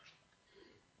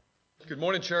Good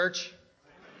morning, church.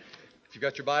 If you've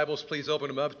got your Bibles, please open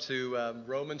them up to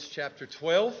Romans chapter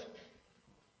 12,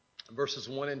 verses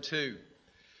 1 and 2.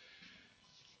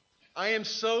 I am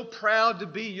so proud to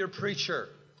be your preacher.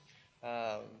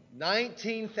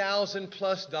 $19,000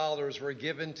 plus were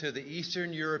given to the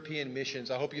Eastern European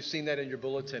missions. I hope you've seen that in your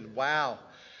bulletin. Wow.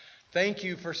 Thank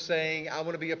you for saying, I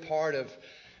want to be a part of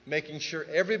making sure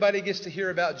everybody gets to hear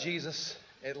about Jesus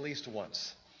at least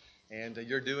once. And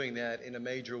you're doing that in a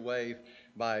major way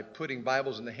by putting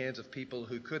Bibles in the hands of people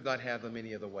who could not have them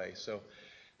any other way. So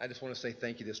I just want to say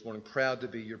thank you this morning. Proud to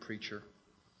be your preacher.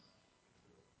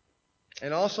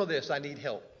 And also this, I need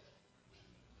help.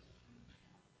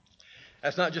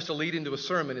 That's not just a lead into a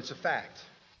sermon, it's a fact.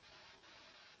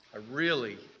 I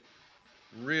really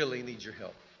need your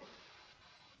help.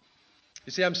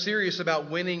 You see, I'm serious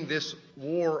about winning this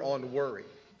war on worry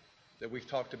that we've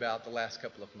talked about the last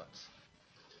couple of months.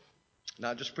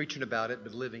 Not just preaching about it,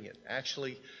 but living it.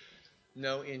 Actually,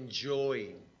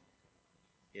 enjoying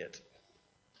it.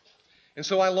 And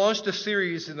so I launched a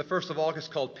series in the 1st of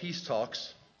August called Peace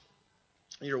Talks.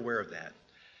 You're aware of that.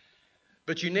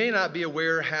 But you may not be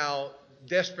aware how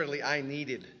desperately I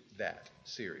needed that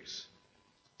series.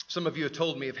 Some of you have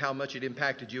told me of how much it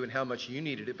impacted you and how much you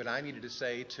needed it, but I needed to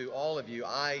say to all of you,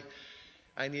 I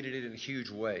needed it in a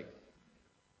huge way.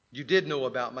 You did know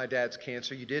about my dad's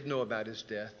cancer. You did know about his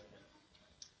death.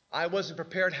 I wasn't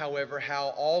prepared, however, how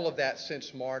all of that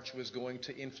since March was going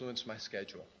to influence my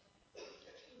schedule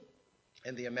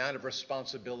and the amount of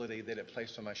responsibility that it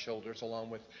placed on my shoulders, along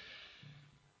with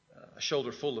a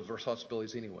shoulder full of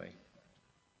responsibilities anyway.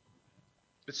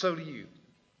 But so do you.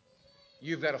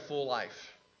 You've got a full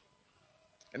life.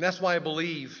 And that's why I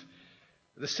believe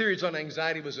the series on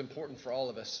anxiety was important for all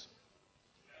of us.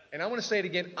 And I want to say it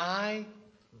again. I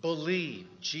believe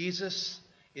Jesus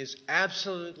is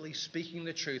absolutely speaking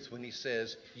the truth when he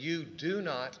says, you do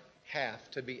not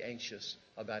have to be anxious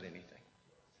about anything.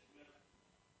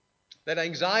 That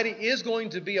anxiety is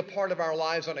going to be a part of our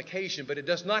lives on occasion, but it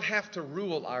does not have to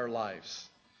rule our lives.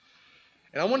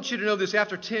 And I want you to know this,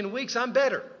 after 10 weeks, I'm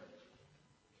better.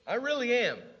 I really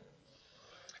am.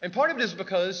 And part of it is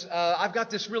because I've got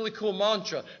this really cool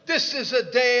mantra. This is a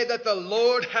day that the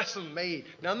Lord has made.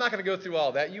 Now, I'm not going to go through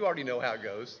all that. You already know how it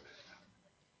goes.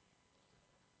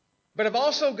 But I've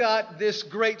also got this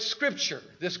great scripture,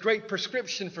 this great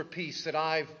prescription for peace that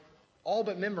I've all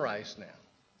but memorized now.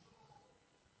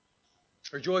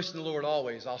 Rejoice in the Lord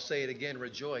always. I'll say it again,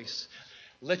 rejoice.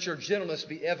 Let your gentleness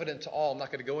be evident to all. I'm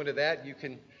not going to go into that. You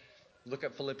can look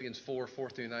up Philippians 4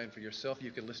 through 9 for yourself.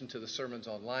 You can listen to the sermons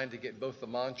online to get both the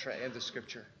mantra and the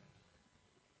scripture.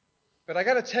 But I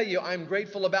got to tell you, I'm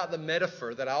grateful about the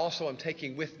metaphor that I also am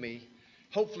taking with me,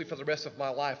 hopefully for the rest of my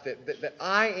life, that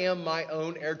I am my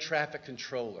own air traffic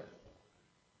controller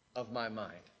of my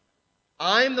mind.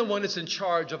 I'm the one that's in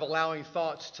charge of allowing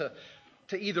thoughts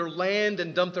to either land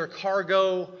and dump their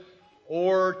cargo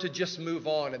or to just move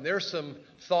on. And there's some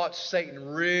thoughts Satan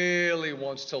really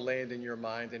wants to land in your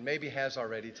mind and maybe has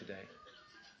already today.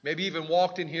 Maybe even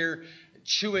walked in here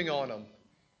chewing on them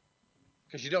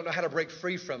because you don't know how to break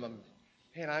free from them.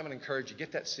 Man, I'm going to encourage you,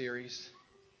 get that series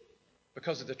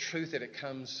because of the truth that it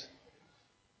comes.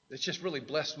 It's just really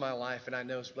blessed my life, and I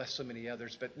know it's blessed so many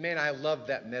others. But man, I love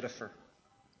that metaphor.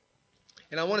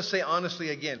 And I want to say honestly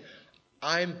again,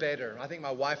 I'm better. I think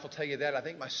my wife will tell you that. I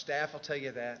think my staff will tell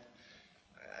you that.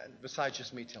 Besides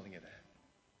just me telling you that.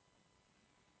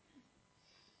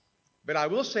 But I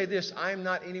will say this, I'm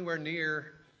not anywhere near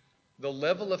the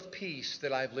level of peace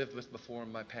that I've lived with before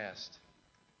in my past.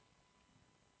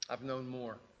 I've known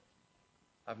more.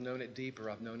 I've known it deeper.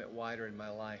 I've known it wider in my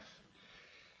life.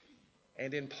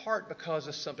 And in part because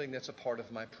of something that's a part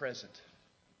of my present.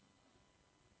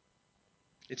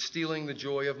 It's stealing the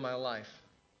joy of my life.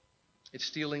 It's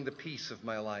stealing the peace of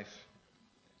my life.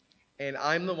 And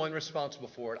I'm the one responsible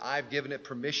for it. I've given it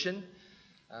permission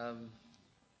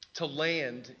to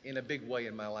land in a big way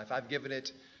in my life. I've given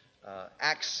it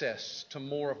access to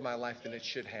more of my life than it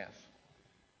should have.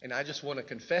 And I just want to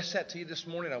confess that to you this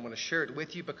morning. I want to share it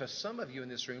with you because some of you in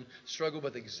this room struggle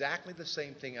with exactly the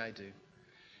same thing I do.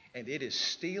 And it is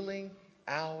stealing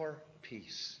our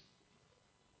peace.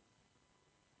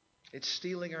 It's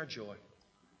stealing our joy.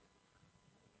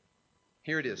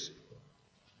 Here it is.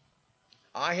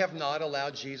 I have not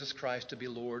allowed Jesus Christ to be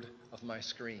Lord of my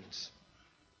screens.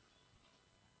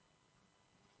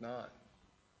 Not.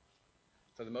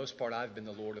 For the most part, I've been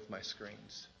the Lord of my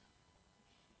screens.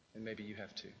 And maybe you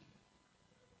have too.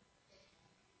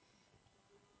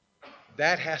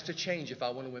 That has to change if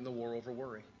I want to win the war over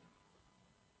worry.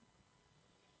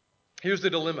 Here's the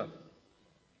dilemma.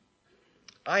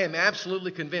 I am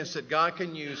absolutely convinced that God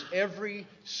can use every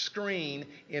screen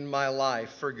in my life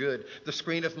for good. The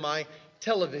screen of my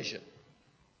television,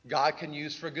 God can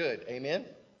use for good. Amen?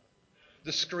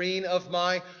 The screen of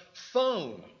my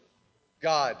phone,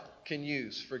 God can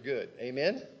use for good.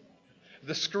 Amen?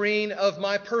 The screen of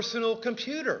my personal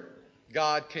computer,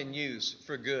 God can use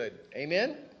for good.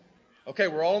 Amen? Okay,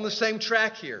 we're all on the same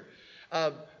track here.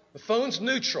 The phone's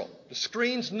neutral. The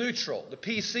screen's neutral. The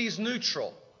PC's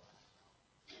neutral.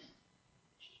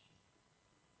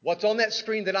 What's on that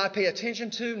screen that I pay attention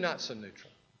to, not so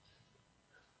neutral.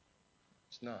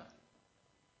 It's not.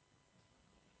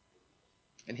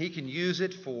 And he can use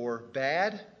it for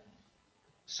bad.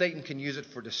 Satan can use it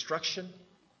for destruction.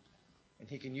 And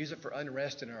he can use it for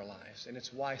unrest in our lives. And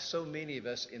it's why so many of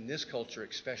us in this culture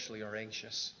especially are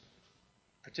anxious.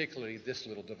 Particularly this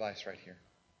little device right here.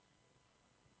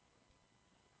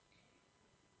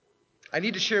 I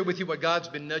need to share with you what God's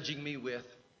been nudging me with.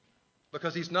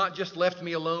 Because he's not just left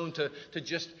me alone to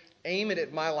just aim it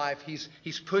at my life.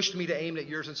 He's pushed me to aim it at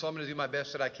yours. And so I'm going to do my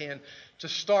best that I can to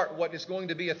start what is going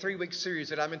to be a 3-week series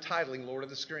that I'm entitling Lord of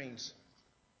the Screens.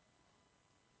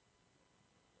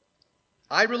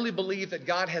 I really believe that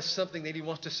God has something that he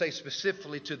wants to say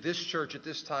specifically to this church at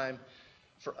this time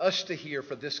for us to hear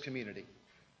for this community.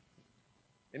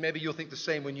 And maybe you'll think the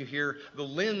same when you hear the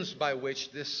lens by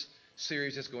which this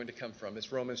series is going to come from.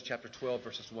 It's Romans chapter 12,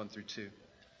 verses 1 through 2.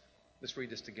 Let's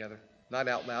read this together. Not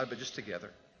out loud, but just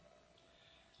together.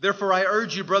 Therefore, I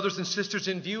urge you, brothers and sisters,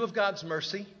 in view of God's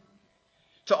mercy,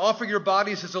 to offer your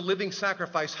bodies as a living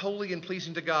sacrifice, holy and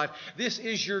pleasing to God. This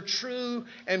is your true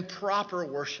and proper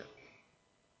worship.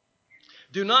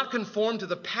 Do not conform to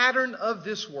the pattern of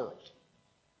this world,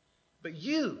 but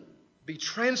you be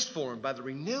transformed by the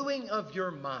renewing of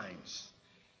your minds.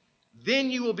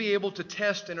 Then you will be able to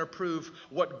test and approve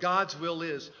what God's will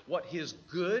is, what his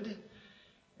good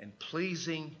and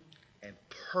pleasing and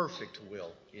perfect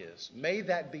will is. May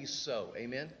that be so.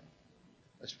 Amen?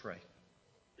 Let's pray.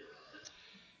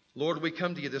 Lord, we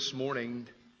come to you this morning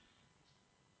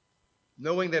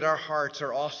knowing that our hearts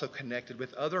are also connected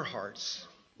with other hearts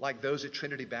like those at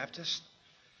Trinity Baptist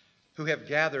who have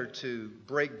gathered to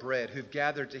break bread, who've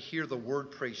gathered to hear the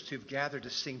word preached, who've gathered to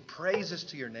sing praises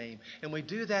to your name. And we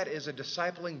do that as a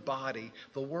discipling body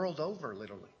the world over,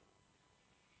 literally.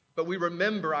 But we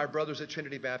remember our brothers at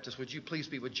Trinity Baptist. Would you please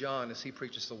be with John as he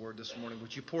preaches the word this morning?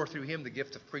 Would you pour through him the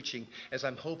gift of preaching as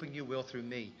I'm hoping you will through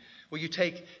me? Will you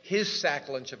take his sack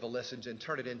lunch of a lesson and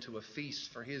turn it into a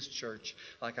feast for his church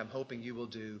like I'm hoping you will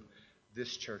do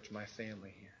this church, my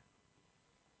family here?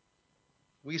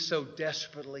 We so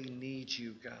desperately need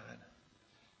you, God,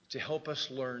 to help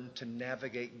us learn to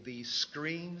navigate these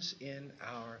screens in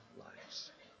our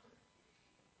lives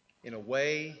in a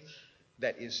way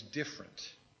that is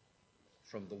different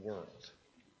from the world.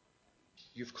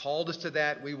 You've called us to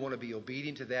that. We want to be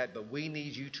obedient to that, but we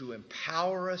need you to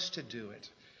empower us to do it.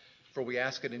 For we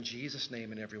ask it in Jesus'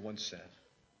 name, and everyone said.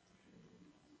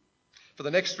 For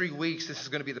the next 3 weeks, this is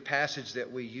going to be the passage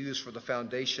that we use for the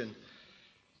foundation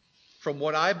from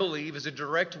what I believe is a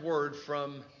direct word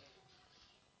from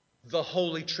the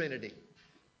Holy Trinity.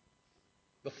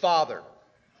 The Father,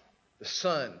 the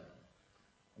Son,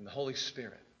 and the Holy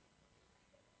Spirit.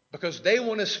 Because they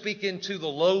want to speak into the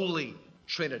lowly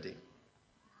Trinity,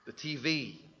 the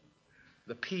TV,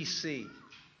 the PC,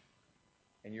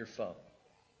 and your phone.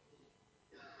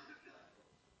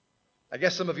 I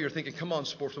guess some of you are thinking, come on,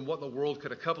 sportsman, what in the world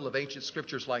could a couple of ancient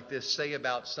scriptures like this say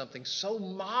about something so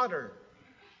modern,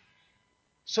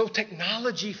 so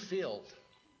technology-filled?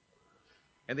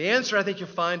 And the answer I think you'll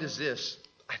find is this.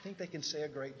 I think they can say a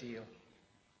great deal.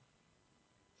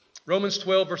 Romans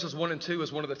 12, verses 1 and 2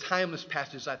 is one of the timeless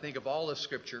passages, I think, of all of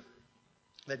Scripture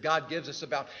that God gives us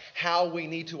about how we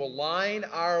need to align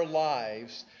our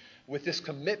lives with this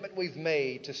commitment we've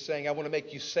made to saying, I want to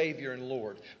make you Savior and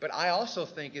Lord. But I also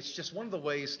think it's just one of the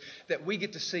ways that we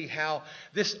get to see how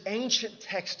this ancient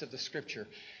text of the Scripture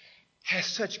has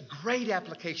such great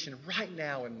application right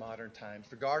now in modern times,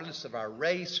 regardless of our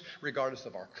race, regardless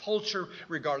of our culture,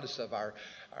 regardless of our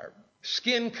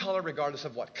skin color, regardless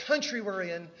of what country we're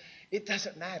in. It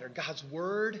doesn't matter. God's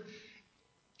Word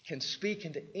can speak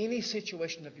into any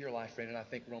situation of your life, friend, and I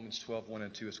think Romans 12, 1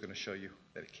 and 2 is going to show you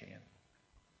that it can.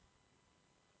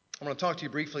 I want to talk to you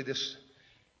briefly this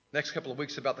next couple of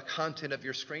weeks about the content of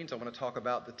your screens. I want to talk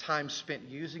about the time spent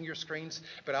using your screens,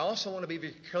 but I also want to be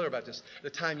very clear about this, the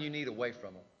time you need away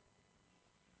from them.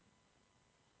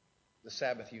 The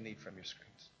Sabbath you need from your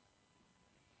screens.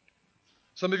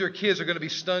 Some of your kids are going to be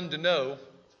stunned to know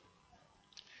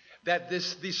that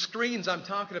these screens I'm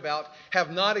talking about have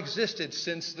not existed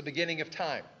since the beginning of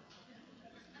time.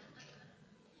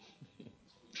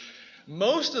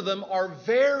 Most of them are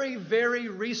very, very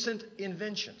recent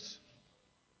inventions.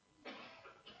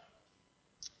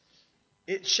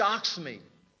 It shocks me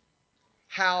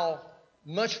how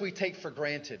much we take for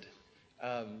granted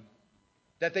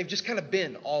that they've just kind of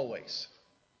been always.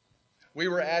 We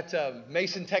were at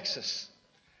Mason, Texas.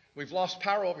 We've lost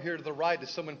power over here to the right. Is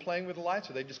someone playing with the lights,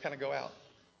 or they just kind of go out?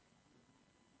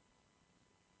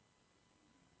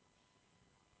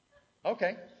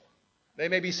 Okay. They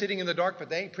may be sitting in the dark, but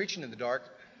they ain't preaching in the dark.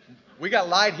 We got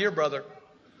light here, brother.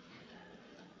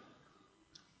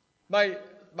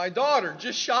 My daughter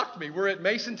just shocked me. We're at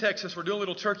Mason, Texas. We're doing a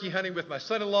little turkey hunting with my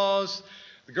son-in-laws.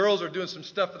 The girls are doing some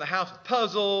stuff in the house with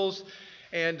puzzles.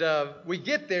 And we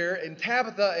get there, and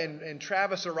Tabitha and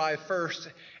Travis arrive first.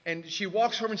 And she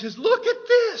walks over and says, "Look at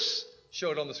this."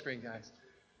 Show it on the screen, guys.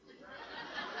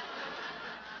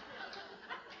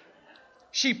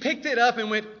 She picked it up and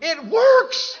went, "It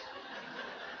works."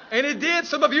 And it did.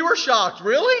 Some of you are shocked.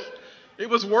 Really? It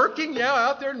was working, yeah,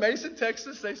 out there in Mason,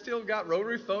 Texas. They still got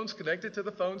rotary phones connected to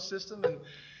the phone system.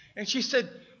 And she said,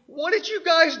 "What did you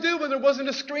guys do when there wasn't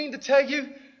a screen to tell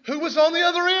you who was on the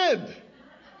other end?"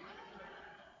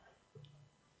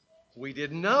 We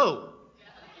didn't know.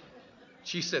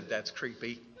 She said, "That's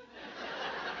creepy."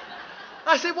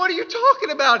 I said, "What are you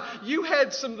talking about? You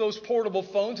had some of those portable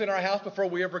phones in our house before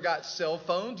we ever got cell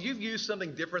phones. You've used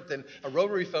something different than a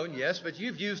rotary phone, yes, but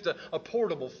you've used a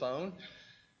portable phone."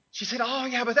 She said, "Oh,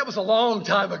 yeah, but that was a long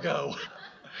time ago."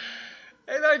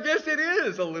 And I guess it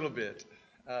is a little bit.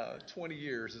 20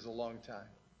 years is a long time.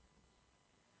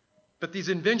 But these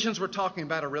inventions we're talking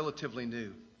about are relatively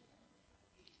new.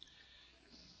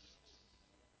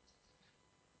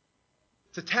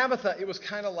 To Tabitha, it was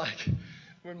kind of like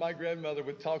when my grandmother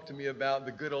would talk to me about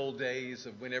the good old days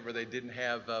of whenever they didn't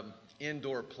have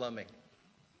indoor plumbing.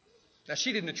 Now,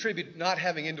 she didn't attribute not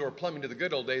having indoor plumbing to the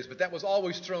good old days, but that was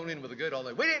always thrown in with the good old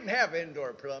days. We didn't have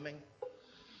indoor plumbing.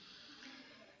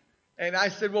 And I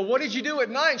said, "Well, what did you do at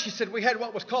night?" And she said, "We had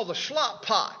what was called a slop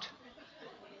pot."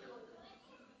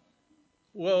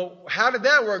 "Well, how did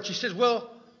that work?" She says, "Well,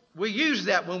 we used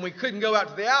that when we couldn't go out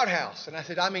to the outhouse." And I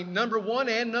said, "I mean, number one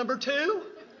and number two?"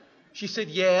 She said,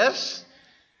 "Yes."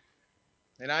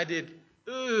 And I did,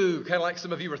 ooh, kind of like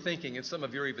some of you are thinking and some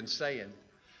of you are even saying.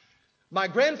 My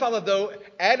grandfather, though,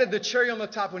 added the cherry on the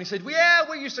top when he said, "Well, yeah,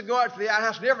 we used to go out to the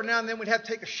outhouse, and every now and then we'd have to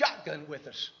take a shotgun with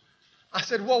us." I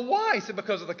said, "Well, why?" He said,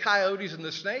 "Because of the coyotes and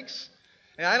the snakes."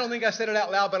 And I don't think I said it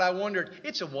out loud, but I wondered,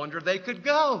 it's a wonder they could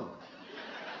go.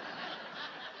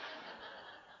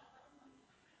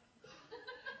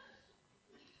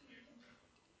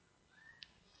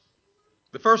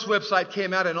 The first website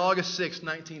came out on August 6,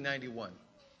 1991.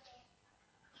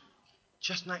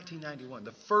 Just 1991.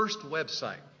 The first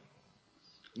website.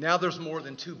 Now there's more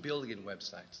than 2 billion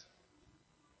websites.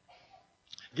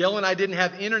 Gail and I didn't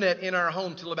have internet in our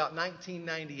home till about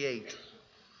 1998.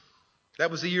 That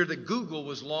was the year that Google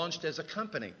was launched as a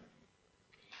company.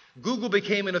 Google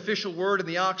became an official word in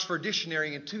the Oxford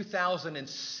Dictionary in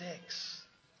 2006. Isn't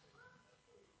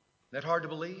that hard to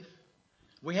believe?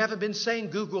 We haven't been saying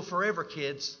Google forever,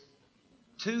 kids.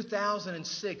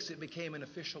 2006, it became an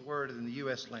official word in the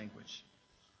U.S. language.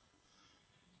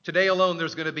 Today alone,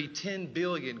 there's going to be 10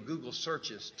 billion Google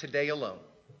searches today alone.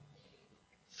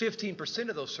 15%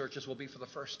 of those searches will be for the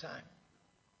first time.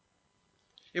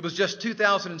 It was just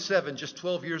 2007, just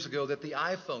 12 years ago, that the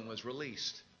iPhone was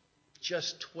released.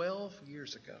 Just 12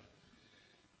 years ago.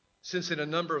 Since then, a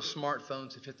number of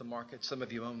smartphones have hit the market. Some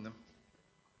of you own them.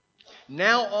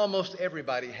 Now almost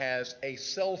everybody has a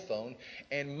cell phone,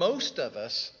 and most of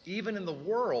us, even in the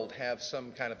world, have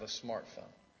some kind of a smartphone.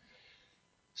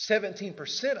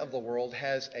 17% of the world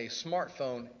has a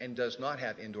smartphone and does not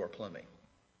have indoor plumbing.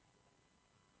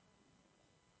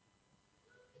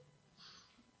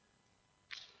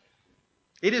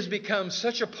 It has become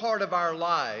such a part of our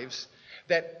lives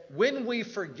that when we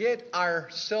forget our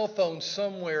cell phone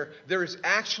somewhere, there is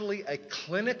actually a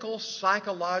clinical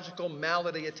psychological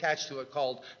malady attached to it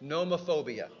called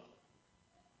nomophobia.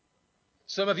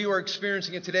 Some of you are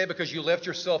experiencing it today because you left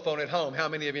your cell phone at home. How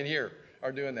many of you in here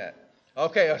are doing that?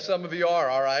 Okay, some of you are,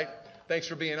 all right. Thanks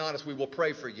for being honest. We will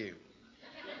pray for you.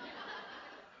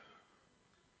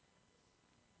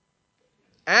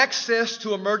 Access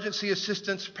to emergency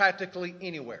assistance practically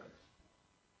anywhere.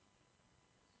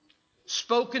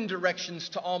 Spoken directions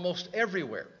to almost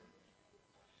everywhere.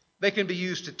 They can be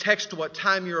used to text what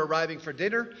time you're arriving for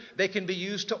dinner. They can be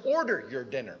used to order your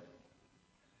dinner.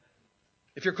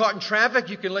 If you're caught in traffic,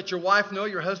 you can let your wife know,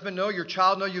 your husband know, your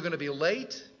child know you're going to be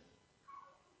late.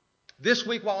 This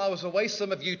week while I was away,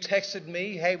 some of you texted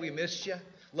me, "Hey, we missed you.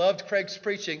 Loved Craig's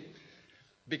preaching.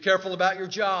 Be careful about your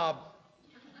job."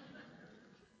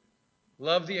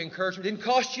 Love the encouragement. Didn't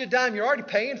cost you a dime. You're already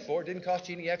paying for it. Didn't cost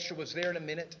you any extra. Was there in a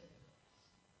minute.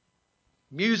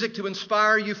 Music to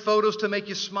inspire you. Photos to make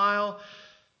you smile.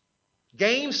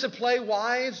 Games to play,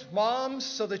 wives, moms,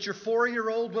 so that your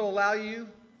 4-year-old will allow you,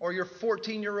 or your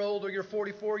 14-year-old or your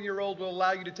 44-year-old will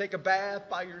allow you to take a bath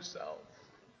by yourself.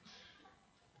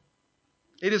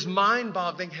 It is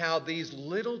mind-boggling how these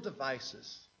little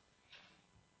devices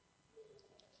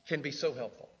can be so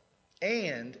helpful.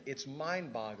 And it's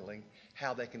mind-boggling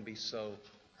how they can be so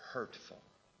hurtful.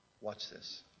 Watch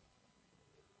this.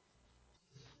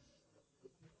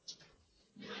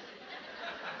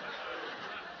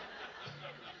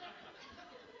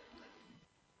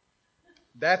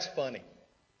 That's funny.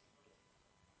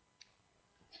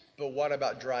 But what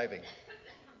about driving?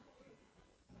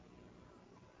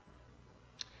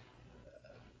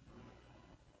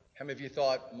 How many of you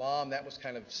thought, Mom, that was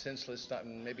kind of senseless, not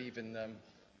maybe even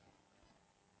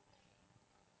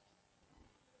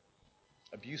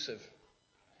abusive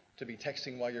to be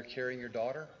texting while you're carrying your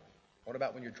daughter? What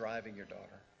about when you're driving your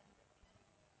daughter?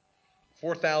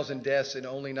 4,000 deaths in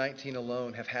only 19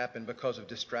 alone have happened because of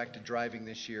distracted driving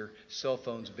this year, cell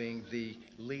phones being the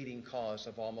leading cause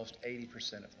of almost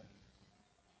 80% of them.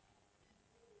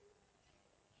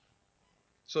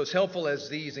 So as helpful as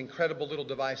these incredible little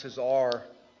devices are,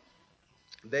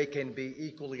 they can be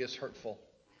equally as hurtful.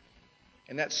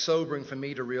 And that's sobering for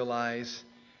me to realize,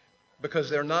 because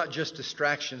they're not just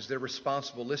distractions, they're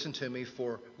responsible, listen to me,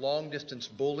 for long-distance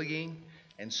bullying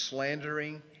and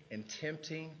slandering and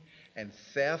tempting and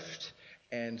theft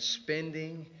and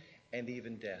spending and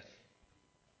even death.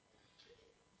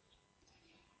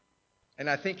 And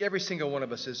I think every single one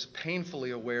of us is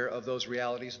painfully aware of those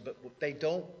realities, but they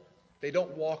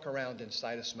don't walk around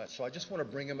inside us much. So I just want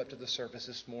to bring them up to the surface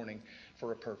this morning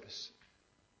for a purpose.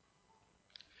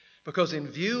 Because in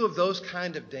view of those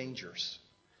kind of dangers,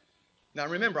 now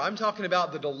remember, I'm talking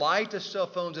about the delight of cell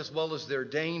phones as well as their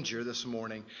danger this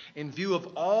morning. In view of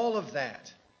all of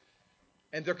that,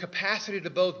 and their capacity to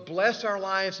both bless our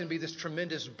lives and be this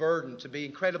tremendous burden, to be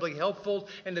incredibly helpful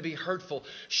and to be hurtful,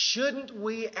 shouldn't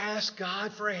we ask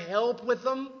God for help with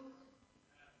them?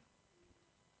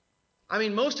 I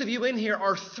mean, most of you in here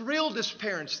are thrilled as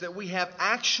parents that we have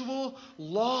actual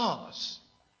laws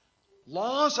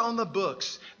on the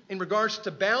books in regards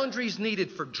to boundaries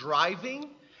needed for driving,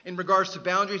 in regards to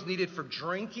boundaries needed for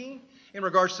drinking, in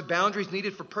regards to boundaries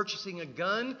needed for purchasing a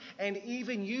gun and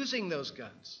even using those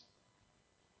guns.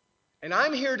 And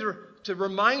I'm here to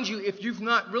remind you, if you've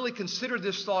not really considered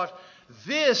this thought,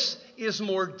 this is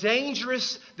more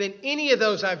dangerous than any of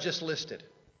those I've just listed.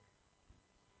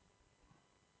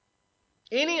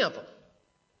 Any of them.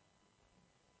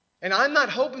 And I'm not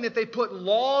hoping that they put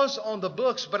laws on the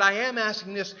books, but I am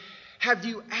asking this: have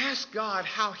you asked God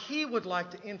how He would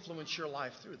like to influence your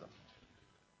life through them?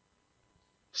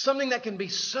 Something that can be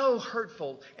so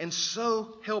hurtful and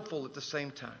so helpful at the same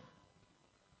time.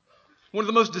 One of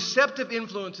the most deceptive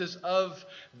influences of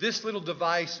this little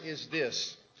device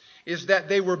is that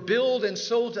they were billed and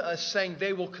sold to us saying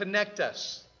they will connect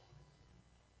us.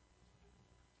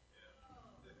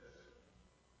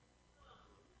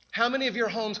 How many of your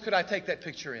homes could I take that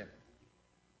picture in?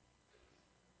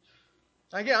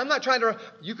 Again, I'm not trying to...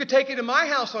 You could take it in my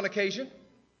house on occasion.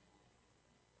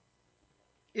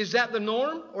 Is that the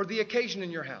norm or the occasion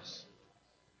in your house?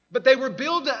 But they were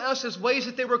billed to us as ways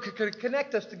that they were to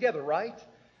connect us together, right?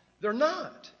 They're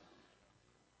not.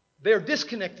 They're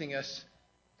disconnecting us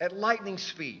at lightning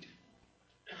speed.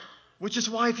 Which is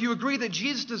why if you agree that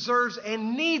Jesus deserves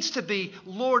and needs to be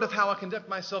Lord of how I conduct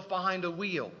myself behind a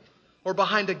wheel, or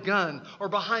behind a gun, or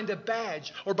behind a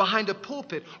badge, or behind a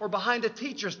pulpit, or behind a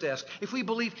teacher's desk, if we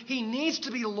believe He needs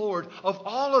to be Lord of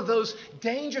all of those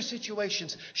dangerous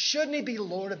situations, shouldn't He be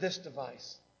Lord of this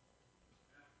device?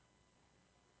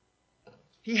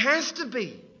 He has to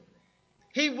be.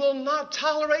 He will not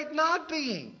tolerate not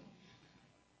being.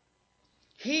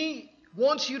 He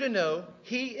wants you to know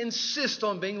He insists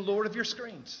on being Lord of your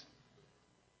screens.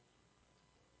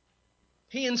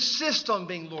 He insists on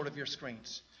being Lord of your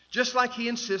screens. Just like He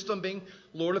insists on being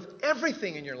Lord of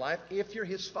everything in your life if you're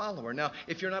His follower. Now,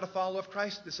 if you're not a follower of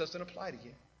Christ, this doesn't apply to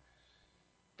you.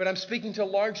 But I'm speaking to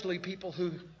largely people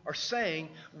who are saying,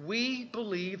 we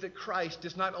believe that Christ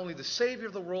is not only the Savior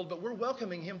of the world, but we're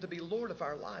welcoming Him to be Lord of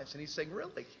our lives. And He's saying,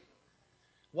 really?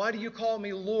 Why do you call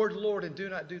me Lord, Lord, and do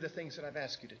not do the things that I've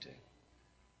asked you to do?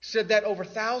 He said that over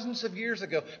thousands of years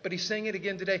ago, but He's saying it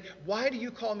again today. Why do you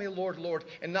call me Lord, Lord,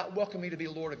 and not welcome me to be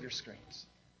Lord of your screens?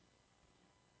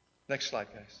 Next slide,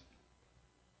 guys.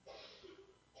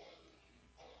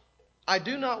 I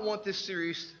do not want this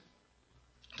series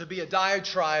to be a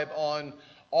diatribe on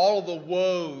all the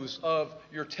woes of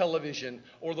your television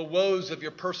or the woes of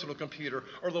your personal computer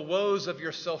or the woes of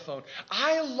your cell phone.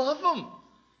 I love them.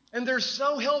 And they're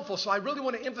so helpful. So I really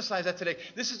want to emphasize that today.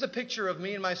 This is a picture of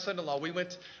me and my son-in-law. We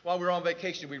went, while we were on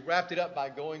vacation, we wrapped it up by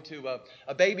going to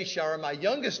a baby shower. My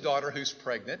youngest daughter, who's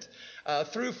pregnant,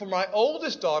 threw for my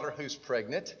oldest daughter, who's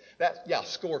pregnant.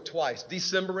 Score twice.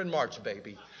 December and March,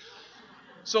 baby.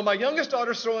 So my youngest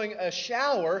daughter's throwing a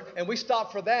shower, and we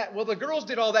stopped for that. Well, the girls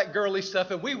did all that girly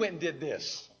stuff, and we went and did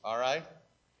this. All right?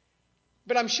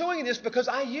 But I'm showing you this because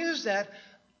I use that.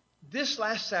 This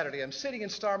last Saturday, I'm sitting in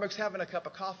Starbucks having a cup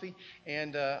of coffee,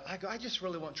 and I just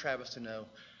really want Travis to know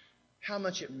how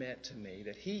much it meant to me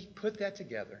that he put that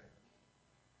together,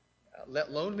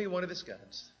 loaned me one of his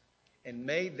guns, and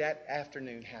made that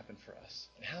afternoon happen for us.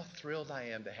 And how thrilled I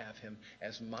am to have him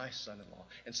as my son-in-law.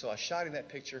 And so I shot him that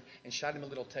picture and shot him a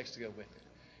little text to go with it.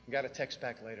 And got a text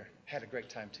back later. Had a great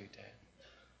time too, Dad.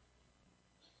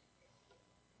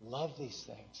 Love these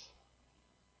things.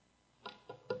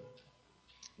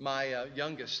 My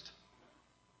youngest,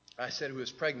 I said, who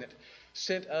was pregnant,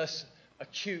 sent us a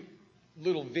cute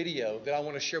little video that I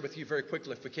want to share with you very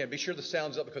quickly if we can. Be sure the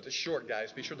sound's up because it's short,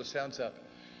 guys. Be sure the sound's up.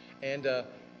 And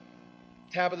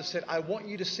Tabitha said, I want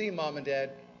you to see, Mom and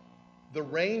Dad, the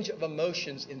range of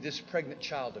emotions in this pregnant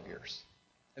child of yours.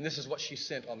 And this is what she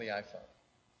sent on the iPhone.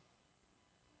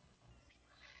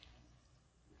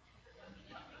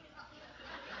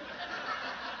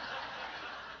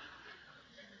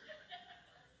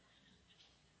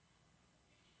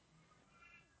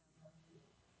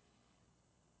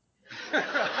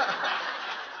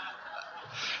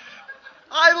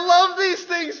 I love these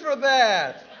things for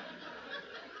that.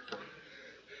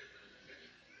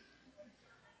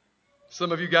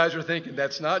 Some of you guys are thinking,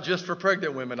 that's not just for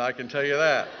pregnant women, I can tell you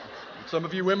that. Some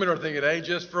of you women are thinking, it ain't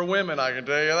just for women, I can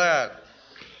tell you that.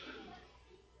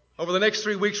 Over the next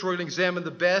 3 weeks, we're going to examine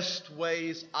the best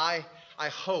ways I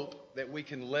hope that we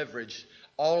can leverage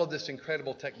all of this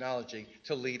incredible technology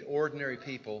to lead ordinary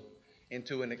people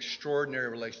into an extraordinary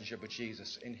relationship with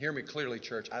Jesus. And hear me clearly,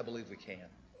 church, I believe we can.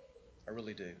 I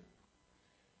really do.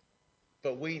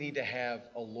 But we need to have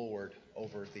a Lord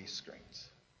over these screens.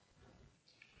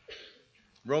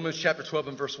 Romans chapter 12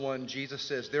 and verse 1, Jesus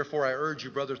says, therefore I urge you,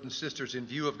 brothers and sisters, in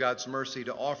view of God's mercy,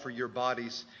 to offer your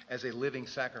bodies as a living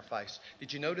sacrifice.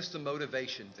 Did you notice the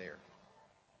motivation there?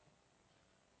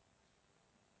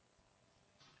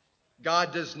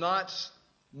 God does not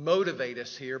motivate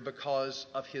us here because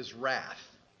of his wrath.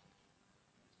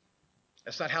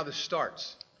 That's not how this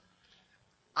starts.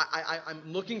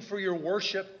 I'm looking for your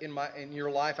worship in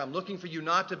your life. I'm looking for you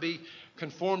not to be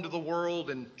conformed to the world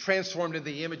and transformed into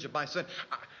the image of my Son.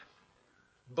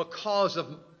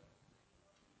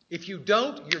 If you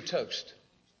don't, you're toast.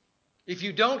 If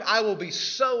you don't, I will be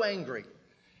so angry.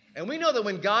 And we know that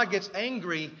when God gets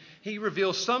angry, he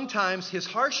reveals sometimes his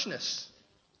harshness.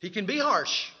 He can be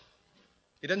harsh.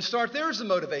 He doesn't start there as the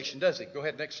motivation, does he? Go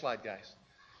ahead, next slide, guys.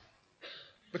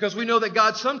 Because we know that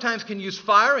God sometimes can use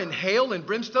fire and hail and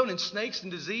brimstone and snakes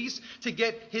and disease to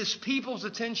get his people's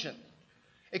attention,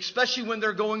 especially when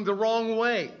they're going the wrong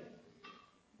way,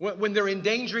 when they're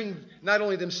endangering not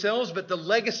only themselves but the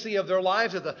legacy of their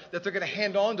lives that they're going to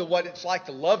hand on to what it's like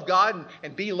to love God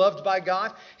and be loved by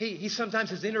God. He sometimes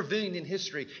has intervened in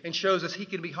history and shows us he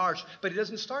can be harsh, but he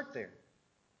doesn't start there.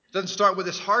 It doesn't start with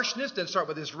his harshness, doesn't start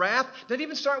with his wrath, doesn't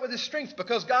even start with his strength,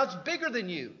 because God's bigger than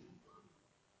you.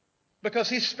 Because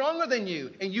he's stronger than you,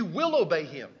 and you will obey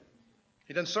him.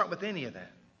 He doesn't start with any of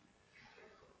that.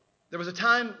 There was a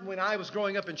time when I was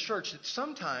growing up in church that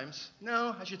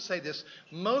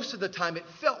most of the time it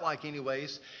felt like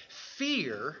anyways,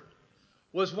 fear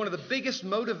was one of the biggest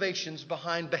motivations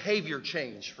behind behavior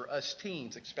change for us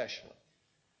teens especially.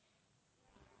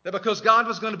 That because God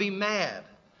was going to be mad,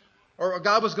 or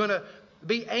God was going to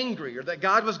be angry, or that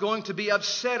God was going to be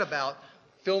upset about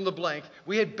fill in the blank,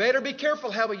 we had better be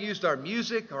careful how we used our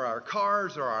music or our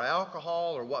cars or our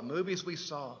alcohol or what movies we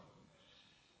saw.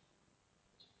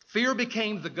 Fear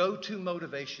became the go-to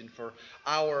motivation for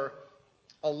our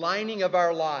aligning of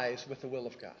our lives with the will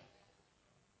of God.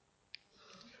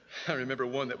 I remember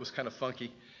one that was kind of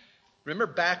funky.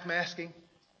 Remember backmasking?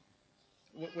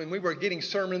 When we were getting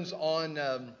sermons on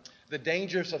the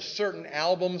dangers of certain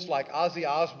albums like Ozzy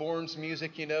Osbourne's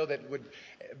music, that would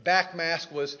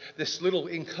backmask was this little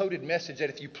encoded message that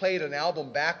if you played an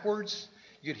album backwards,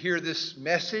 you'd hear this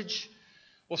message.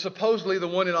 Well, supposedly the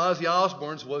one in Ozzy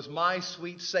Osbourne's was My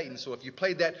Sweet Satan. So if you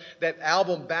played that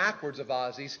album backwards of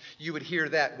Ozzy's, you would hear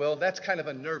that. Well, that's kind of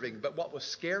unnerving. But what was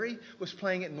scary was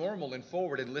playing it normal and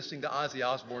forward and listening to Ozzy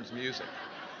Osbourne's music.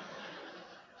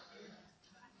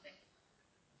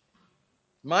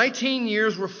 My teen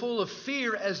years were full of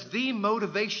fear as the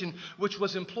motivation which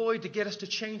was employed to get us to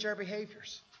change our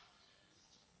behaviors.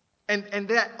 And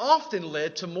that often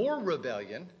led to more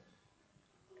rebellion.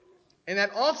 And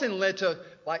that often led to,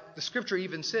 like the scripture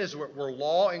even says, where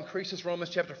law increases,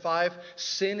 Romans chapter 5,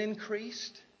 sin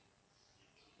increased.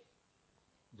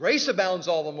 Grace abounds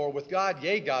all the more with God,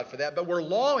 yea, God for that. But where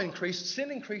law increased,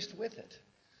 sin increased with it.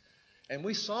 And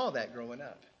we saw that growing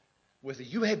up. With it,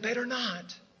 you had better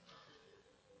not.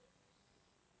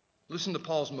 Listen to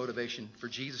Paul's motivation for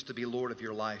Jesus to be Lord of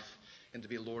your life and to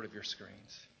be Lord of your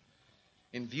screens.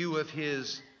 In view of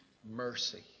his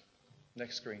mercy.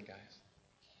 Next screen, guys.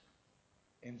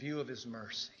 In view of his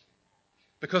mercy.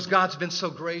 Because God's been so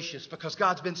gracious, because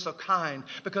God's been so kind,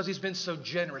 because he's been so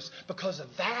generous. Because of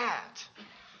that,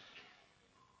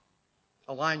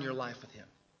 align your life with him.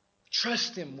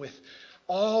 Trust him with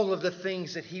all of the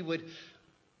things that he would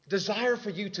desire for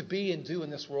you to be and do in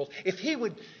this world. If he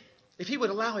would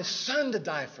allow his son to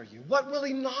die for you, what will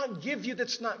he not give you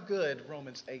that's not good?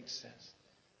 Romans 8 says.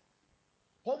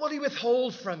 What will he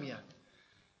withhold from you?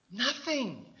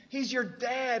 Nothing. He's your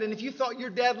dad. And if you thought your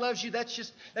dad loves you,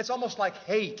 that's almost like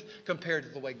hate compared to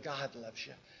the way God loves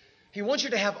you. He wants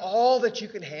you to have all that you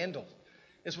can handle,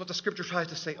 is what the scripture tries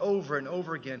to say over and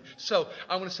over again. So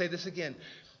I want to say this again.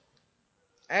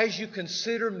 As you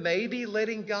consider maybe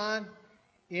letting God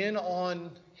in on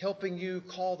helping you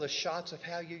call the shots of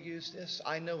how you use this,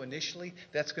 I know initially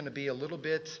that's going to be a little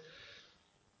bit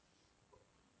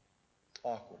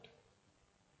awkward.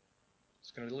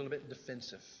 It's going to be a little bit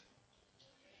defensive.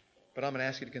 But I'm going to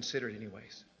ask you to consider it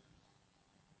anyways.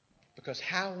 Because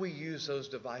how we use those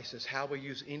devices, how we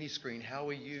use any screen, how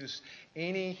we use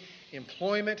any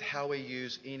employment, how we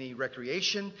use any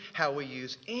recreation, how we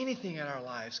use anything in our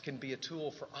lives can be a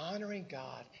tool for honoring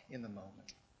God in the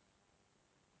moment.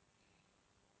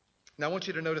 Now, I want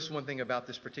you to notice one thing about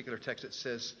this particular text. It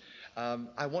says,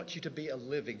 I want you to be a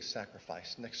living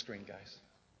sacrifice. Next screen, guys.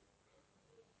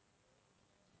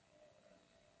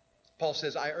 Paul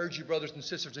says, I urge you, brothers and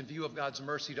sisters, in view of God's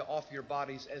mercy, to offer your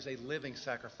bodies as a living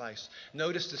sacrifice.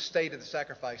 Notice the state of the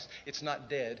sacrifice. It's not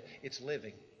dead, it's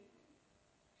living.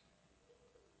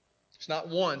 It's not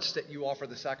once that you offer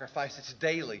the sacrifice, it's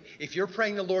daily. If you're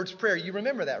praying the Lord's Prayer, you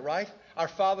remember that, right? Our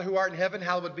Father who art in heaven,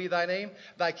 hallowed be thy name.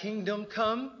 Thy kingdom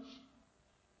come,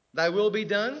 thy will be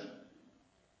done.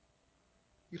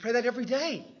 You pray that every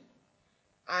day.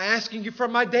 I'm asking you for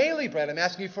my daily bread. I'm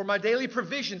asking you for my daily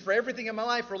provision for everything in my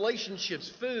life, relationships,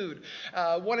 food,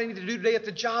 what I need to do today at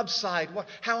the job site,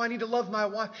 how I need to love my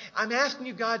wife. I'm asking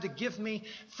you, God, to give me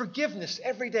forgiveness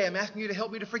every day. I'm asking you to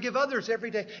help me to forgive others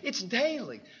every day. It's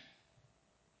daily.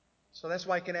 So that's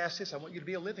why I can ask this. I want you to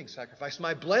be a living sacrifice.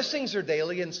 My blessings are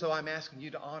daily, and so I'm asking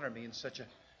you to honor me in such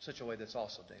a way that's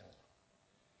also daily.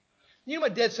 You know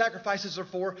what dead sacrifices are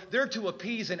for? They're to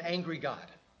appease an angry God.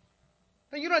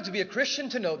 Now, you don't have to be a Christian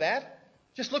to know that.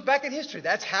 Just look back at history.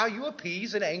 That's how you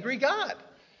appease an angry God.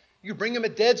 You bring him a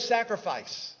dead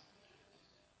sacrifice.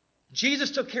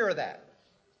 Jesus took care of that.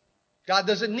 God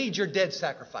doesn't need your dead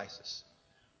sacrifices.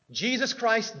 Jesus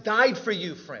Christ died for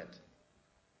you, friend.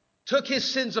 Took his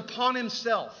sins upon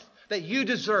himself that you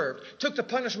deserved. Took the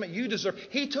punishment you deserved.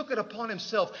 He took it upon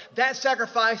himself. That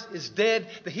sacrifice is dead.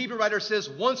 The Hebrew writer says,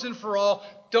 once and for all,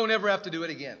 don't ever have to do it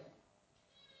again.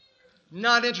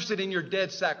 Not interested in your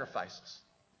dead sacrifices.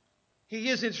 He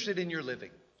is interested in your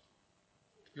living,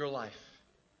 your life,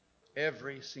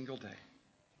 every single day.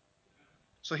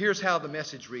 So here's how the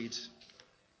message reads.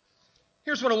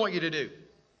 Here's what I want you to do.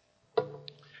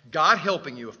 God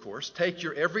helping you, of course, take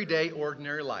your everyday,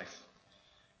 ordinary life.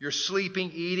 Your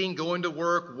sleeping, eating, going to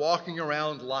work, walking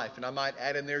around life. And I might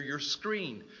add in there your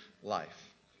screen life.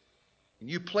 And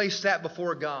you place that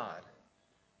before God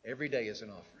every day as an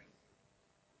offering.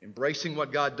 Embracing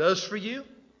what God does for you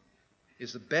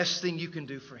is the best thing you can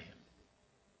do for him.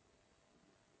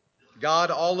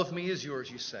 God, all of me is yours,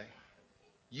 you say.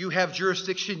 You have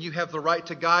jurisdiction. You have the right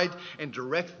to guide and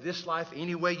direct this life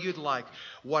any way you'd like.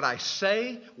 What I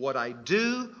say, what I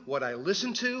do, what I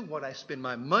listen to, what I spend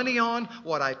my money on,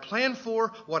 what I plan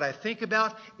for, what I think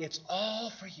about, it's all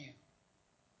for you.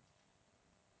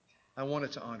 I want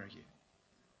it to honor you.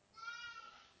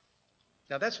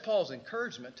 Now that's Paul's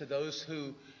encouragement to those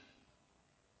who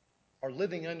are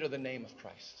living under the name of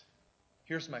Christ.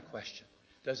 Here's my question.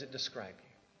 Does it describe you?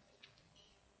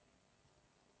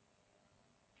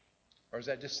 Or does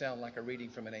that just sound like a reading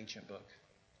from an ancient book?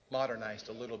 Modernized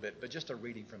a little bit, but just a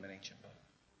reading from an ancient book.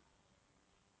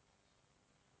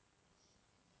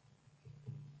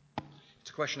 It's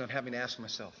a question I'm having to ask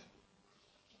myself.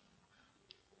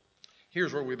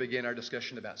 Here's where we begin our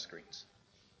discussion about screens.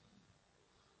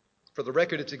 For the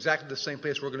record, it's exactly the same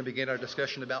place we're going to begin our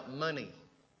discussion about money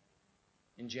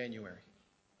in January.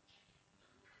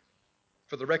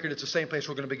 For the record, it's the same place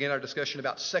we're going to begin our discussion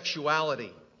about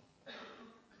sexuality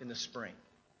in the spring.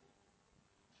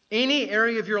 Any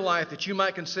area of your life that you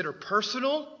might consider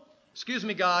personal,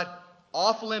 God,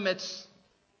 off limits,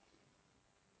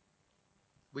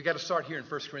 we got to start here in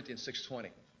 1 Corinthians 6:20.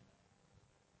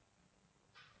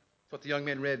 What the young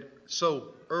man read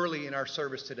so early in our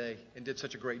service today and did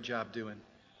such a great job doing.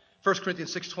 1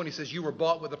 Corinthians 6:20 says, you were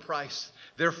bought with a price.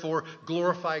 Therefore,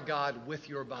 glorify God with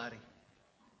your body.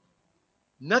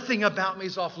 Nothing about me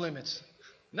is off limits.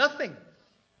 Nothing.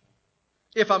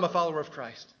 If I'm a follower of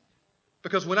Christ.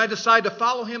 Because when I decide to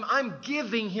follow Him, I'm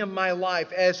giving Him my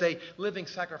life as a living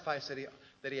sacrifice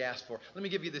that He asked for. Let me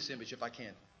give you this image if I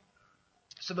can.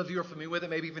 Some of you are familiar with it,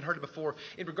 maybe even heard it before.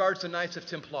 In regards to Knights of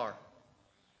Templar.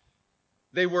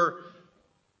 They were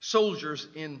soldiers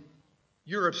in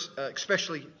Europe's,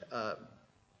 especially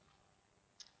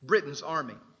Britain's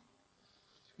army.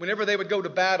 Whenever they would go to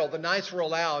battle, the knights were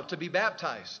allowed to be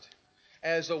baptized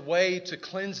as a way to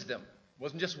cleanse them. It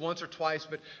wasn't just once or twice,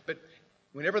 but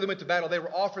whenever they went to battle, they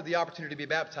were offered the opportunity to be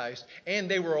baptized, and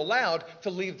they were allowed to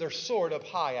leave their sword up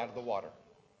high out of the water.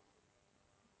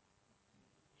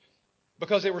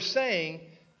 Because they were saying,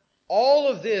 all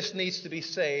of this needs to be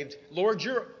saved. Lord,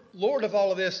 you're Lord of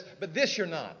all of this, but this you're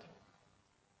not.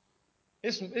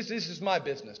 This is my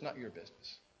business, not your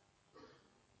business.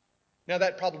 Now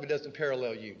that probably doesn't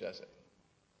parallel you, does it?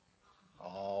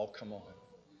 Oh, come on.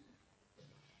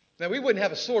 Now we wouldn't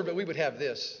have a sword, but we would have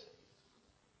this.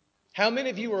 How many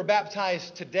of you who are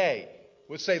baptized today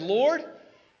would say, Lord,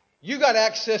 you got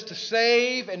access to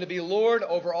save and to be Lord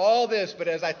over all this, but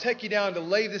as I take you down to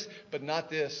lay this, but not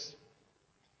this.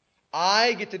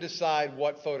 I get to decide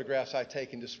what photographs I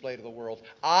take and display to the world.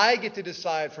 I get to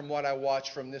decide from what I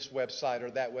watch from this website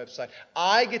or that website.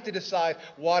 I get to decide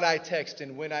what I text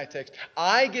and when I text.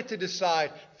 I get to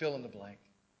decide, fill in the blank,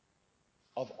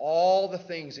 of all the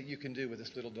things that you can do with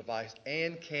this little device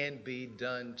and can be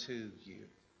done to you.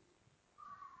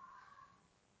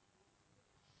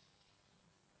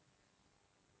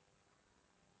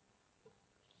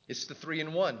 It's the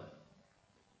 3-in-1.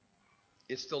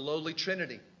 It's the lowly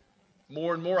Trinity.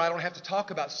 More and more, I don't have to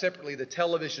talk about separately the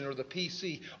television or the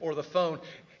PC or the phone.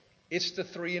 It's the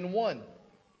 3-in-1.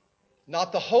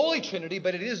 Not the Holy Trinity,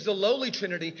 but it is the lowly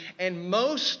Trinity. And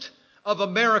most of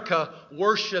America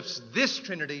worships this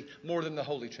Trinity more than the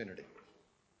Holy Trinity.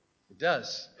 It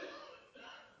does.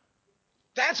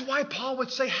 That's why Paul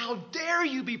would say, how dare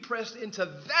you be pressed into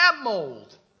that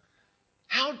mold?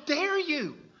 How dare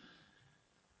you?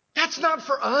 That's not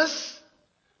for us.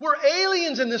 We're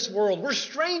aliens in this world. We're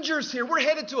strangers here. We're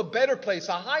headed to a better place,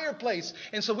 a higher place.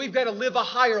 And so we've got to live a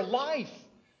higher life.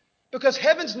 Because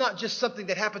heaven's not just something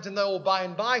that happens in the old by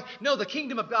and by. No, the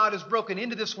kingdom of God is broken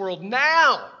into this world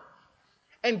now.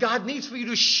 And God needs for you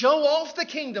to show off the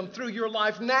kingdom through your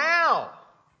life now.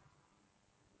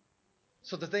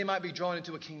 So that they might be drawn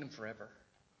into a kingdom forever.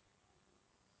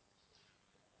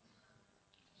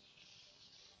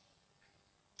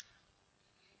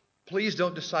 Please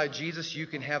don't decide, Jesus, you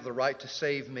can have the right to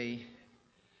save me,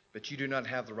 but you do not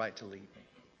have the right to lead me.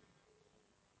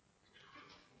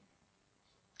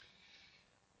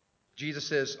 Jesus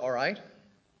says, all right,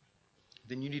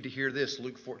 then you need to hear this,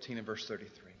 Luke 14 and verse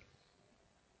 33.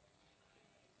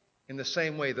 In the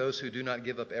same way, those who do not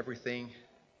give up everything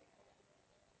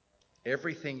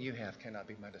you have cannot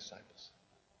be my disciples.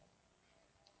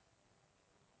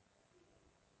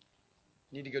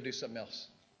 You need to go do something else.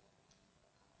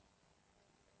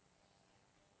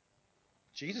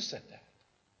 Jesus said that.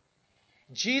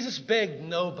 Jesus begged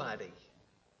nobody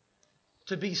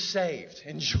to be saved,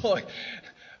 enjoy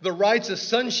the rights of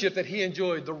sonship that he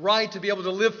enjoyed, the right to be able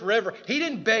to live forever. He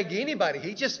didn't beg anybody.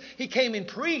 He came and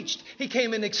preached. He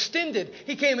came and extended.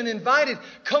 He came and invited.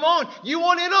 Come on, you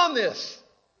want in on this.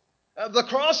 The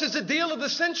cross is the deal of the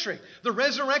century. The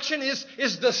resurrection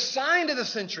is the sign of the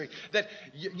century. That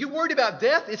you worried about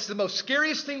death? It's the most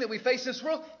scariest thing that we face in this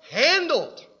world.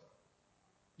 Handled.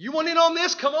 You want in on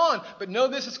this? Come on. But know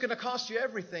this, it's going to cost you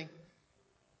everything.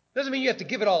 Doesn't mean you have to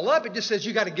give it all up. It just says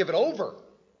you got to give it over.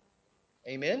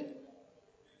 Amen?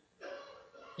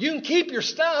 You can keep your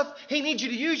stuff. He needs you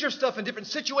to use your stuff in different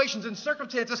situations and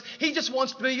circumstances. He just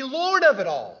wants to be Lord of it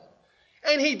all.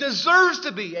 And He deserves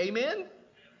to be. Amen?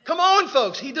 Come on,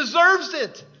 folks. He deserves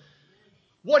it.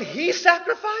 What He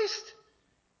sacrificed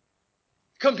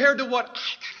compared to what I got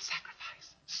to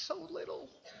sacrifice. So little.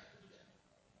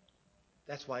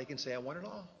 That's why He can say, I want it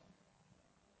all.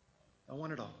 I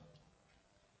want it all.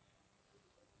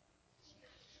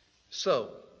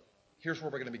 So, here's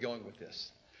where we're going to be going with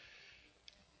this.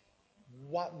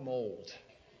 what mold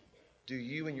do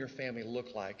you and your family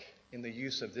look like in the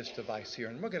use of this device here?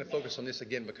 And we're going to focus on this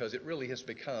again because it really has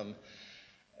become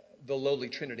the lowly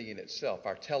trinity in itself.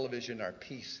 Our television, our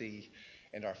PC,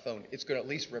 and our phone. It's going to at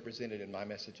least represent it in my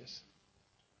messages.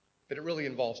 But it really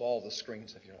involves all the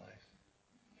screens of your life.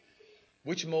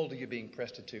 Which mold are you being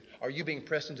pressed into? Are you being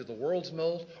pressed into the world's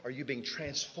mold? Are you being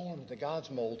transformed into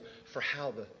God's mold for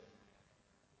how the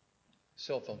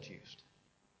cell phone's used?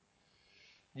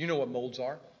 You know what molds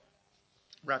are.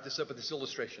 Wrap this up with this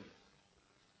illustration.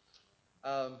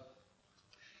 I'm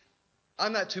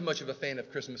not too much of a fan of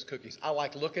Christmas cookies. I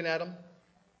like looking at them.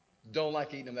 Don't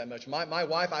like eating them that much. My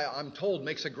wife, I'm told,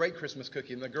 makes a great Christmas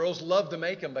cookie, and the girls love to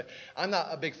make them, but I'm not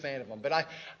a big fan of them. But I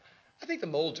think the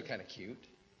molds are kind of cute.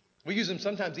 We use them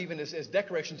sometimes even as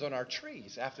decorations on our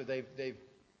trees after they've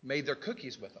made their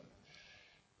cookies with them.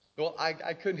 Well,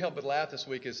 I couldn't help but laugh this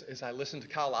week as I listened to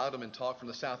Kyle Idleman talk from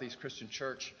the Southeast Christian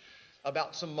Church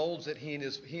about some molds that he and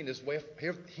his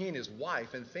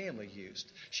wife and family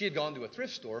used. She had gone to a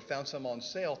thrift store, found some on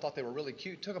sale, thought they were really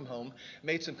cute, took them home,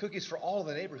 made some cookies for all of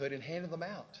the neighborhood, and handed them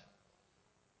out.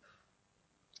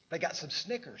 They got some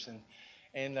Snickers,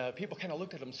 and people kind of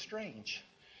looked at them strange.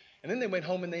 And then they went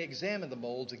home and they examined the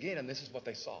molds again, and this is what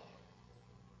they saw.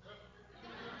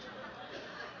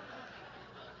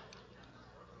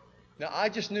 Now, I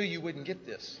just knew you wouldn't get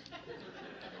this.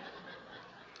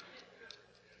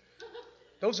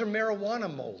 Those are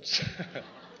marijuana molds.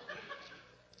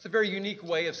 It's a very unique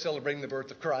way of celebrating the birth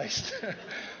of Christ.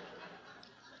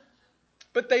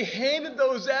 But they handed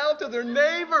those out to their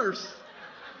neighbors.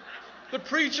 The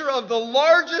preacher of the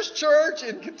largest church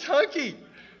in Kentucky,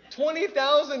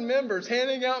 20,000 members,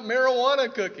 handing out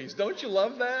marijuana cookies. Don't you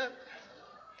love that?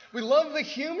 We love the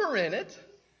humor in it.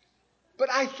 But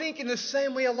I think in the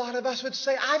same way a lot of us would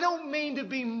say, I don't mean to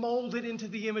be molded into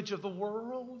the image of the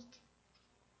world.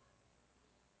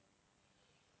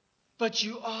 But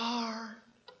you are.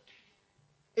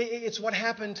 It's what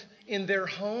happened in their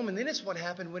home, and then it's what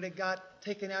happened when it got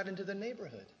taken out into the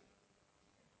neighborhood.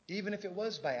 Even if it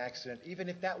was by accident, even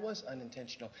if that was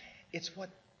unintentional, it's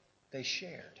what they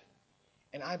shared.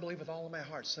 And I believe with all of my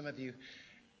heart, some of you,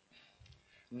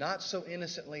 not so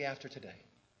innocently after today,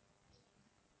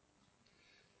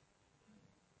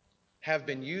 have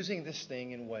been using this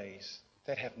thing in ways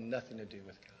that have nothing to do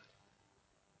with God.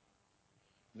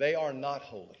 They are not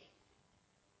holy.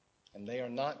 And they are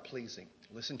not pleasing.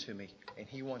 Listen to me. And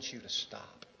He wants you to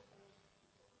stop.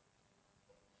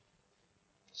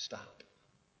 Stop.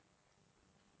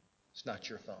 It's not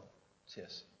your phone. It's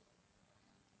His.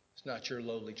 It's not your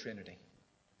lowly trinity.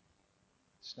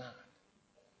 It's not.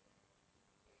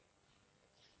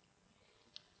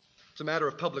 It's a matter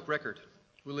of public record.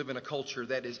 We live in a culture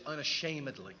that is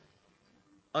unashamedly,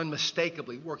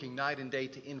 unmistakably working night and day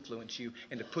to influence you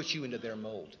and to put you into their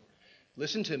mold.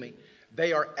 Listen to me.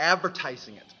 They are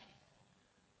advertising it.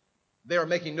 They are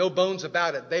making no bones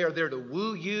about it. They are there to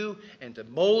woo you and to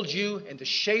mold you and to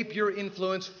shape your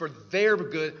influence for their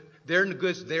good, their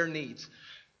goods, their needs,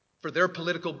 for their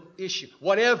political issue,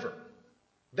 whatever.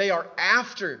 They are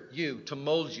after you to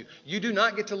mold you. You do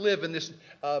not get to live in this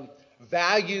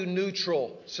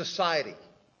value-neutral society.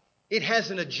 It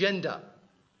has an agenda.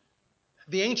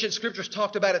 The ancient scriptures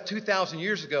talked about it 2,000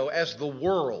 years ago as the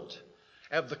world,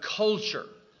 of the culture.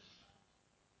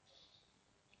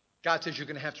 God says you're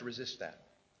going to have to resist that.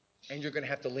 And you're going to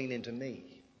have to lean into me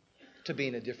to be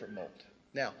in a different mold.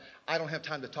 Now, I don't have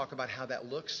time to talk about how that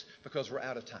looks because we're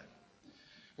out of time.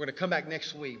 We're going to come back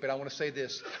next week, but I want to say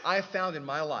this. I have found in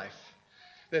my life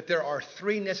that there are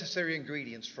 3 necessary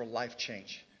ingredients for life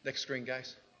change. Next screen,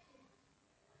 guys.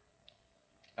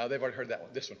 They've already heard that one.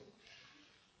 This one.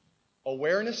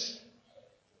 Awareness,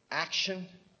 action,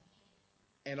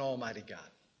 and Almighty God.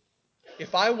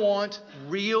 If I want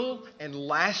real and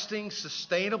lasting,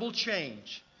 sustainable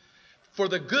change for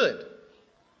the good,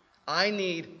 I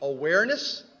need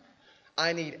awareness,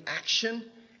 I need action,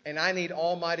 and I need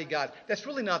Almighty God. That's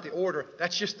really not the order.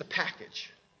 That's just the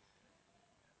package.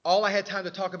 All I had time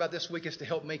to talk about this week is to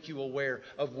help make you aware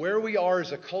of where we are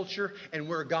as a culture and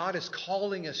where God is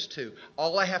calling us to.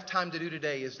 All I have time to do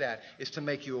today is to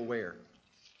make you aware.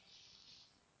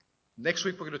 Next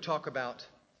week we're going to talk about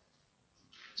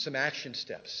some action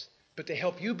steps. But to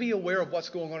help you be aware of what's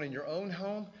going on in your own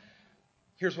home,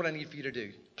 here's what I need for you to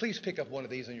do. Please pick up one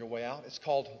of these on your way out. It's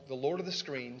called The Lord of the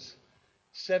Screens,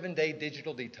 7-Day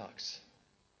Digital Detox.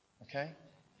 Okay?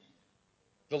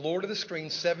 The Lord of the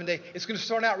Screens, 7-day. It's going to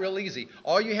start out real easy.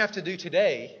 All you have to do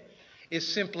today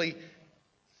is simply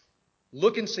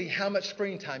look and see how much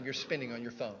screen time you're spending on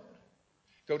your phone.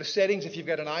 Go to settings if you've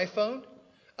got an iPhone.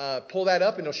 Pull that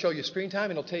up and it'll show you screen time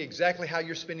and it'll tell you exactly how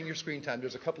you're spending your screen time.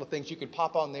 There's a couple of things you can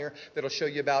pop on there that'll show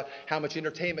you about how much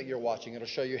entertainment you're watching. It'll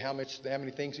show you how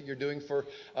many things that you're doing for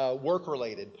work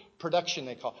related, production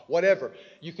they call, whatever.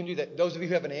 You can do that. Those of you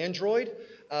who have an Android,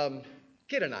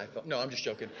 get an iPhone. No, I'm just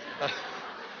joking.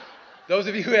 Those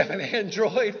of you who have an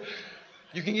Android,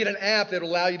 you can get an app that will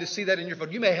allow you to see that in your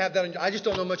phone. You may have that. I just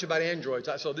don't know much about Androids,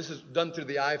 so this is done through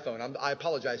the iPhone. I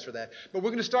apologize for that. But we're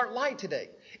going to start light today.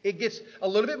 It gets a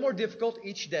little bit more difficult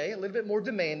each day, a little bit more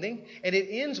demanding, and it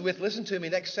ends with, listen to me,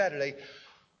 next Saturday,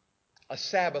 a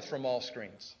Sabbath from all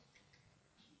screens.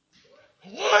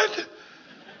 What?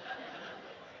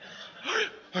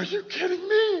 Are you kidding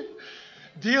me?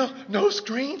 Deal, no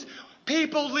screens?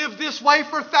 People live this way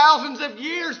for thousands of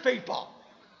years, people.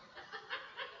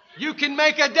 You can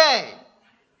make a day.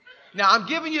 Now, I'm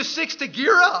giving you 6 to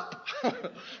gear up,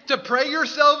 to pray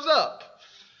yourselves up.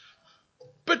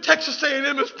 But Texas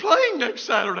A&M is playing next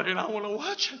Saturday, and I want to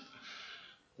watch it.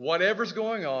 Whatever's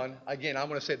going on, again, I'm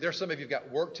going to say there's some of you who've got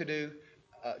work to do,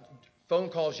 phone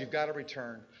calls you've got to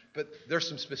return. But there's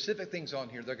some specific things on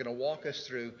here they're going to walk us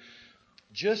through.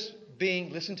 Just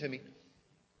being, listen to me,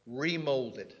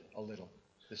 remolded a little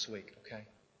this week, okay?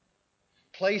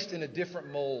 Placed in a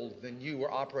different mold than you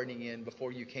were operating in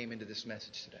before you came into this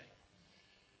message today.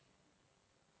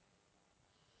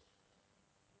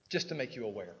 Just to make you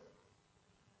aware.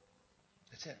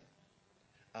 That's it.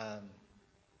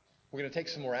 We're going to take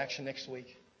some more action next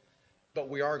week, but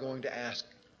we are going to ask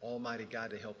Almighty God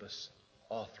to help us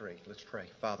all three. Let's pray.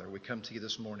 Father, we come to you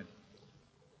this morning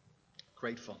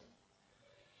grateful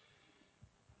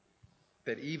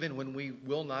that even when we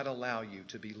will not allow you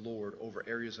to be Lord over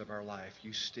areas of our life,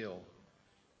 you still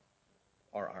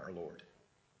are our Lord.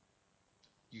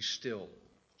 You still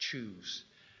choose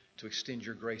to extend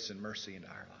your grace and mercy into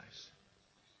our lives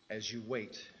as you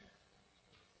wait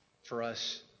for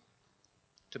us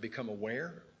to become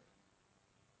aware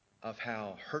of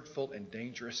how hurtful and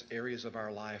dangerous areas of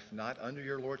our life not under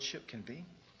your lordship can be,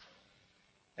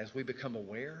 as we become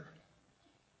aware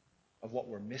of what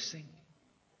we're missing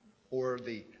or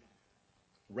the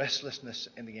restlessness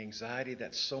and the anxiety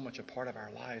that's so much a part of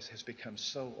our lives has become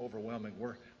so overwhelming.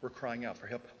 We're crying out for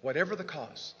help. Whatever the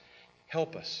cause,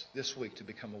 help us this week to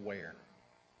become aware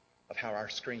of how our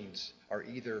screens are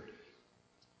either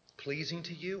pleasing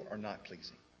to you or not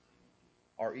pleasing,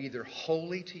 are either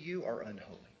holy to you or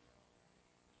unholy.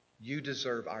 You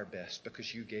deserve our best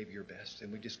because you gave your best,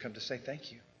 and we just come to say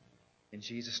thank you. In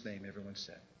Jesus' name, everyone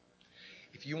said.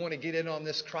 If you want to get in on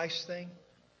this Christ thing,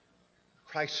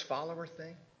 Christ follower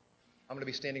thing, I'm going to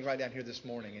be standing right down here this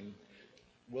morning and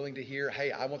willing to hear,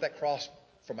 hey, I want that cross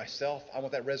for myself. I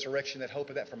want that resurrection, that hope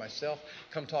of that for myself.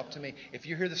 Come talk to me. If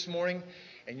you're here this morning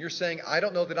and you're saying, I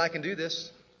don't know that I can do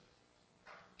this,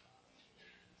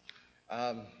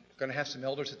 going to have some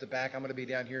elders at the back. I'm going to be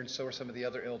down here, and so are some of the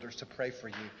other elders, to pray for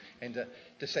you and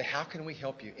to say, how can we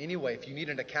help you? Anyway, if you need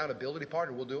an accountability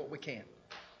partner, we'll do what we can.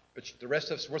 But the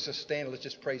rest of us, we're going to stand and let's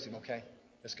just praise him, okay?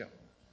 Let's go.